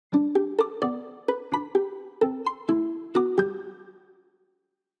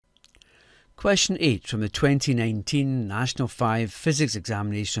Question 8 from the 2019 National 5 Physics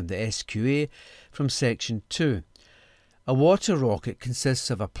Examination of the SQA from Section 2. A water rocket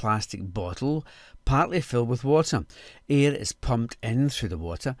consists of a plastic bottle partly filled with water. Air is pumped in through the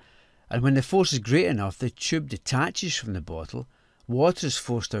water, and when the force is great enough, the tube detaches from the bottle. Water is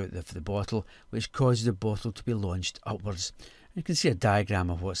forced out of the bottle, which causes the bottle to be launched upwards. You can see a diagram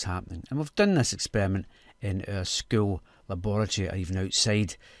of what's happening. And we've done this experiment in our school laboratory or even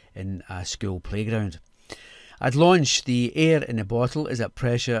outside in a school playground. At launch, the air in the bottle is at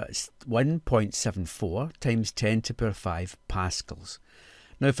pressure 1.74 times 10 to the power 5 pascals.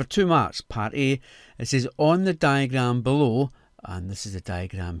 Now for 2 marks, part A, it says on the diagram below, and this is the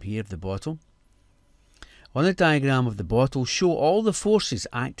diagram here of the bottle. On the diagram of the bottle, show all the forces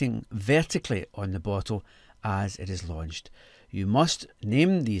acting vertically on the bottle as it is launched. You must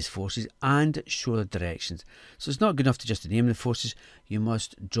name these forces and show the directions. So it's not good enough to just name the forces, you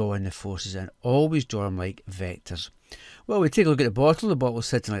must draw in the forces and always draw them like vectors. Well, we take a look at the bottle is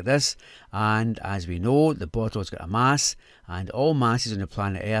sitting like this, and as we know, the bottle has got a mass, and all masses on the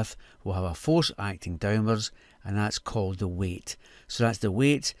planet Earth will have a force acting downwards, and that's called the weight. So that's the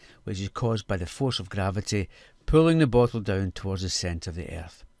weight which is caused by the force of gravity pulling the bottle down towards the centre of the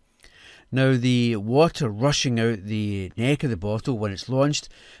Earth. Now the water rushing out the neck of the bottle when it's launched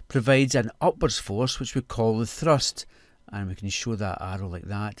provides an upwards force which we call the thrust, and we can show that arrow like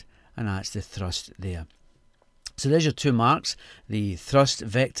that, and that's the thrust there. So there's your 2 marks. The thrust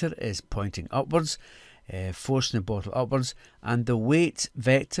vector is pointing upwards, forcing the bottle upwards, and the weight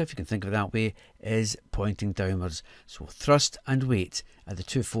vector, if you can think of it that way, is pointing downwards. So thrust and weight are the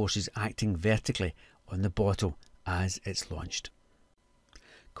 2 forces acting vertically on the bottle as it's launched.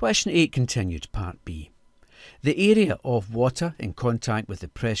 Question 8 continued, part B. The area of water in contact with the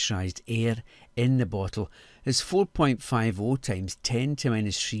pressurised air in the bottle is 4.50 times 10 to the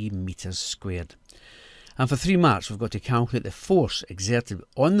minus 3 metres squared. And for 3 marks, we've got to calculate the force exerted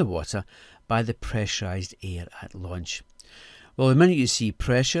on the water by the pressurised air at launch. Well, the minute you see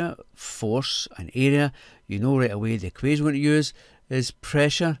pressure, force and area, you know right away the equation we're going to use is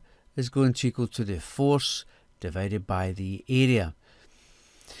pressure is going to equal to the force divided by the area.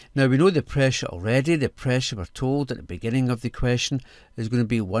 Now we know the pressure already. The pressure we're told at the beginning of the question is going to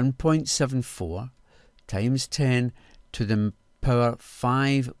be 1.74 times 10 to the power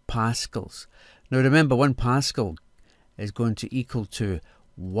 5 pascals. Now remember, 1 pascal is going to equal to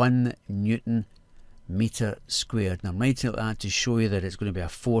 1 Newton metre squared. And I'm writing it like that to show you that it's going to be a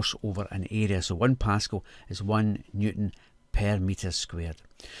force over an area. So 1 pascal is 1 Newton per metre squared.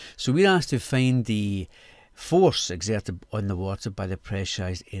 So we're asked to find the force exerted on the water by the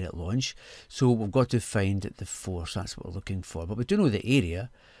pressurised air at launch. So we've got to find the force, that's what we're looking for. But we do know the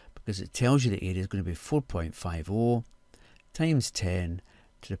area, because it tells you the area is going to be 4.50 times 10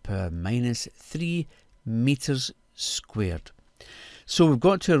 to the power minus 3 metres squared. So we've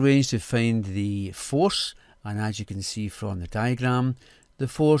got to arrange to find the force, and as you can see from the diagram, the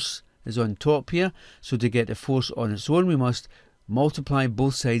force is on top here. So to get the force on its own, we must multiply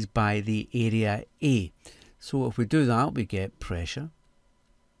both sides by the area A. So if we do that, we get pressure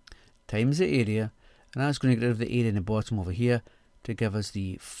times the area, and that's going to get rid of the area in the bottom over here to give us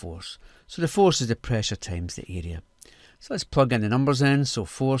the force. So the force is the pressure times the area. So let's plug in the numbers in. So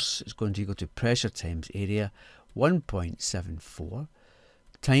force is going to equal to pressure times area, 1.74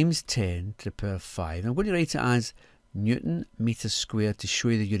 times 10 to the power 5. I'm going to write it as Newton metres squared to show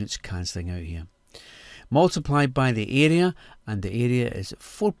you the units cancelling out here. Multiplied by the area, and the area is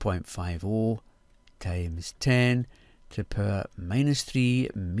 4.50 times 10 to the power minus 3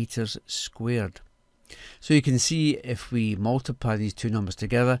 metres squared. So you can see if we multiply these 2 numbers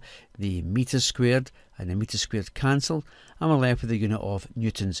together, the metres squared and the metres squared cancel, and we're left with the unit of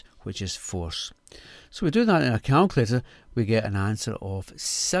newtons, which is force. So we do that in our calculator, we get an answer of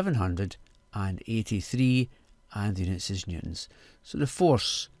 783, and the units is newtons. So the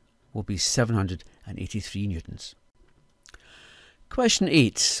force will be 783 newtons. Question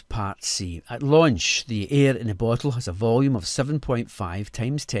 8, part C. At launch, the air in the bottle has a volume of 7.5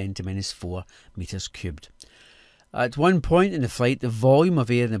 times 10 to minus 4 metres cubed. At one point in the flight, the volume of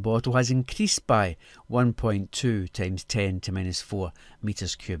air in the bottle has increased by 1.2 times 10 to minus 4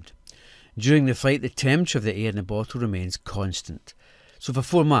 metres cubed. During the flight, the temperature of the air in the bottle remains constant. So for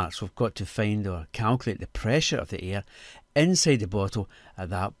 4 marks, we've got to find or calculate the pressure of the air inside the bottle at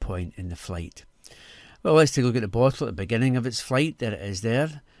that point in the flight. Well, let's take a look at the bottle at the beginning of its flight. There it is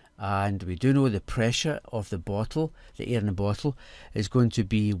there. And we do know the pressure of the bottle, the air in the bottle, is going to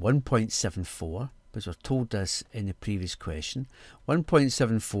be 1.74, because we're told this in the previous question.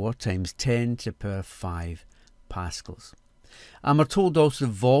 1.74 times 10 to the power 5 pascals. And we're told also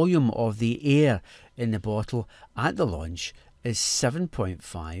the volume of the air in the bottle at the launch is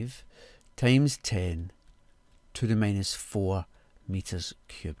 7.5 times 10 to the minus 4 meters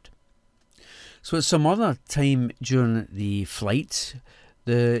cubed. So at some other time during the flight,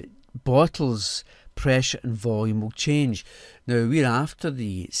 the bottle's pressure and volume will change. Now we're after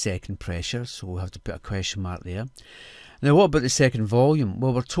the second pressure, so we'll have to put a question mark there. Now what about the second volume?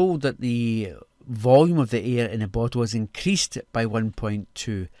 Well, we're told that the volume of the air in the bottle is increased by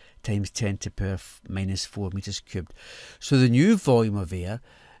 1.2 times 10 to the power minus 4 meters cubed. So the new volume of air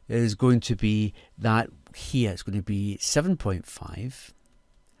is going to be that here. It's going to be 7.5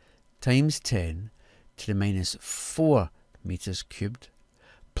 times 10 to the minus 4 meters cubed,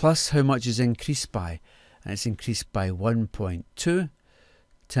 plus how much is increased by, and it's increased by 1.2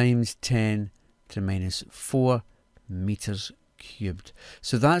 times 10 to the minus 4 meters cubed.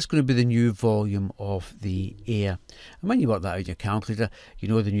 So that's going to be the new volume of the air. And when you work that out in your calculator, you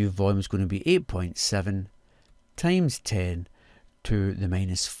know the new volume is going to be 8.7 times 10 to the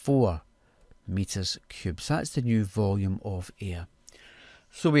minus 4 meters cubed. So that's the new volume of air.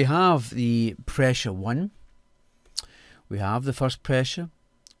 So we have the pressure 1, we have the first pressure,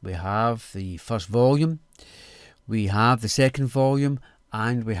 we have the first volume, we have the second volume,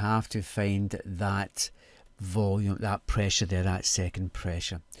 and we have to find that volume, that pressure there, that second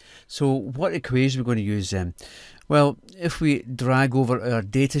pressure. So what equation are we going to use then? Well, if we drag over our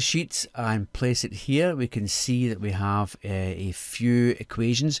data sheets and place it here, we can see that we have a few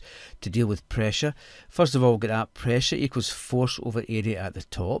equations to deal with pressure. First of all, we'll get that pressure equals force over area at the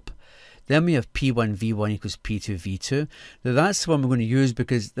top. Then we have P1V1 equals P2V2. Now that's the one we're going to use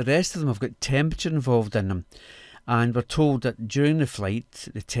because the rest of them have got temperature involved in them. And we're told that during the flight,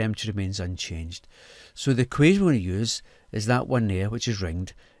 the temperature remains unchanged. So the equation we're going to use is that one there, which is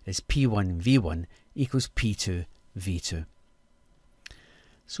ringed, is P1V1 equals P2V2.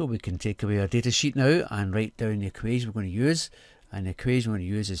 So we can take away our data sheet now and write down the equation we're going to use. And the equation we're going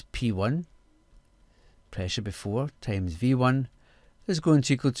to use is P1, pressure before, times V1 is going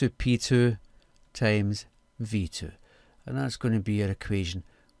to equal to P2 times V2. And that's going to be our equation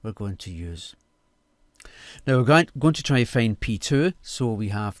we're going to use. Now we're going to try and find P2, so we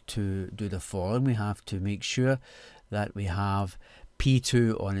have to do the following. We have to make sure that we have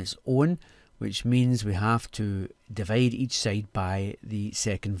P2 on its own, which means we have to divide each side by the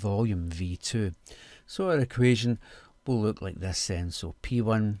second volume, V2. So our equation will look like this then. So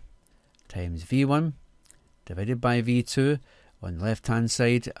P1 times V1 divided by V2 on the left hand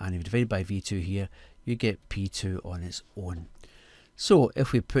side, and if you divide by V2 here, you get P2 on its own. So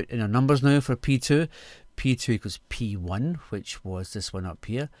if we put in our numbers now for P2, P2 equals P1, which was this one up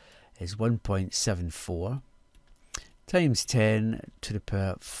here, is 1.74 times 10 to the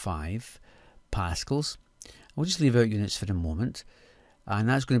power 5 pascals. We'll just leave out units for the moment, and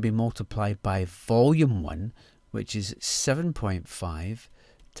that's going to be multiplied by volume 1, which is 7.5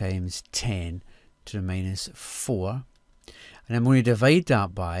 times 10 to the minus 4, and I'm going to divide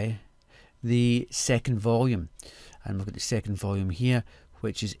that by the second volume, and look at the second volume here,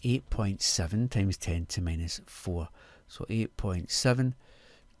 which is 8.7 times 10 to the minus 4. So 8.7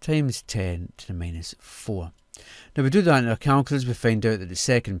 times 10 to the minus 4. Now we do that in our calculators, we find out that the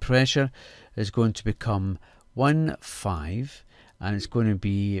second pressure is going to become 1,5, and it's going to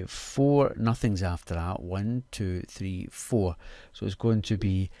be 4 nothings after that, 1, 2, 3, 4. So it's going to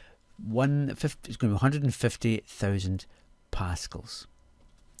be 150,000 pascals.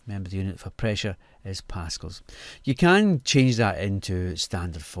 Remember, the unit for pressure is pascals. You can change that into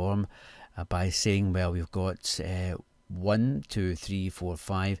standard form by saying, well, we've got 1, 2, 3, 4,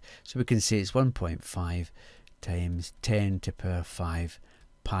 5. So we can say it's 1.5 times 10 to the power 5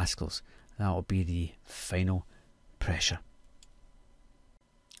 pascals. That will be the final pressure.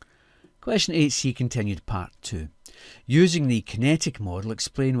 Question 8c continued part 2. Using the kinetic model,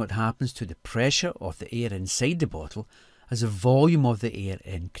 explain what happens to the pressure of the air inside the bottle as the volume of the air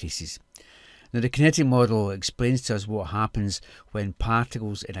increases. Now the kinetic model explains to us what happens when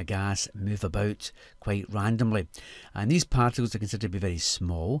particles in a gas move about quite randomly, and these particles are considered to be very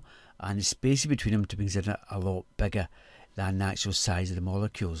small, and the space between them to be considered a lot bigger than the actual size of the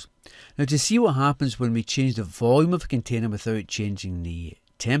molecules. Now to see what happens when we change the volume of a container without changing the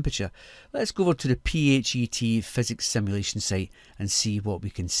temperature, let's go over to the PHET physics simulation site and see what we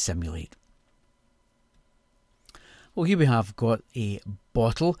can simulate. Well, here we have got a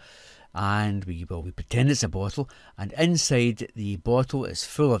bottle, and we pretend it's a bottle, and inside the bottle is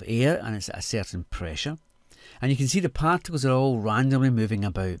full of air and it's at a certain pressure, and you can see the particles are all randomly moving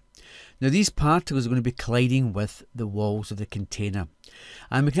about. Now these particles are going to be colliding with the walls of the container,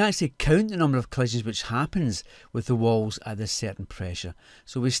 and we can actually count the number of collisions which happens with the walls at this certain pressure.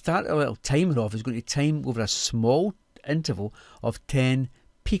 So we start a little timer off. It's going to time over a small interval of 10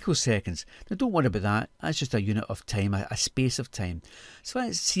 picoseconds. Now don't worry about that, that's just a unit of time, a space of time. So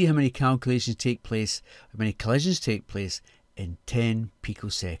let's see how many calculations take place, how many collisions take place in 10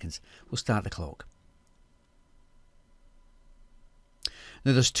 picoseconds. We'll start the clock.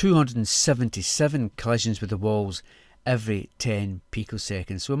 Now there's 277 collisions with the walls every 10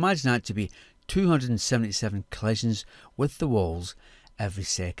 picoseconds. So imagine that to be 277 collisions with the walls every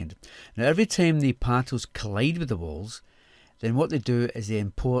second. Now every time the particles collide with the walls, then what they do is they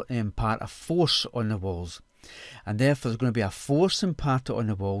impart a force on the walls. And therefore there's going to be a force imparted on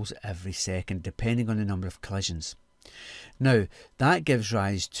the walls every second, depending on the number of collisions. Now that gives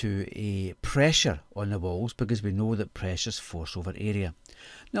rise to a pressure on the walls, because we know that pressure is force over area.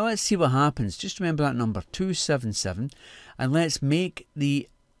 Now let's see what happens. Just remember that number 277, and let's make the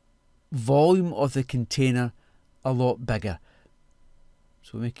volume of the container a lot bigger.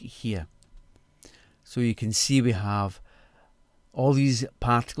 So we'll make it here. So you can see we have all these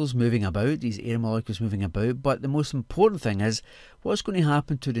particles moving about, these air molecules moving about, but the most important thing is what's going to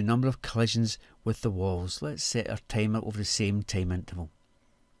happen to the number of collisions with the walls. Let's set our timer over the same time interval.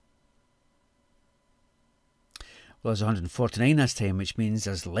 Well, there's 149 this time, which means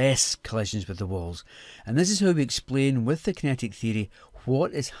there's less collisions with the walls. And this is how we explain with the kinetic theory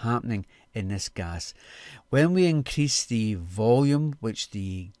what is happening in this gas. When we increase the volume which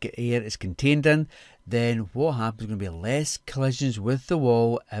the air is contained in, then what happens is going to be less collisions with the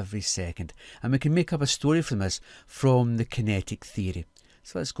wall every second. And we can make up a story from this from the kinetic theory.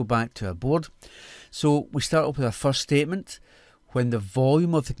 So let's go back to our board. So we start off with our first statement. When the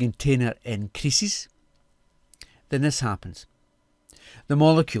volume of the container increases, then this happens. The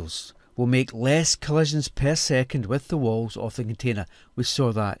molecules will make less collisions per second with the walls of the container. We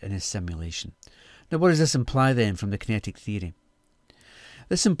saw that in a simulation. Now what does this imply then from the kinetic theory?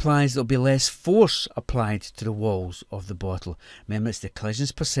 This implies there will be less force applied to the walls of the bottle. Remember, it's the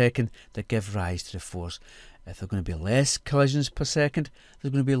collisions per second that give rise to the force. If there are going to be less collisions per second,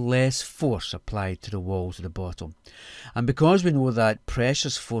 there's going to be less force applied to the walls of the bottle. And because we know that pressure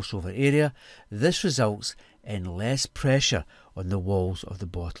is force over area, this results in less pressure on the walls of the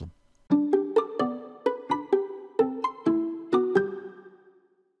bottle.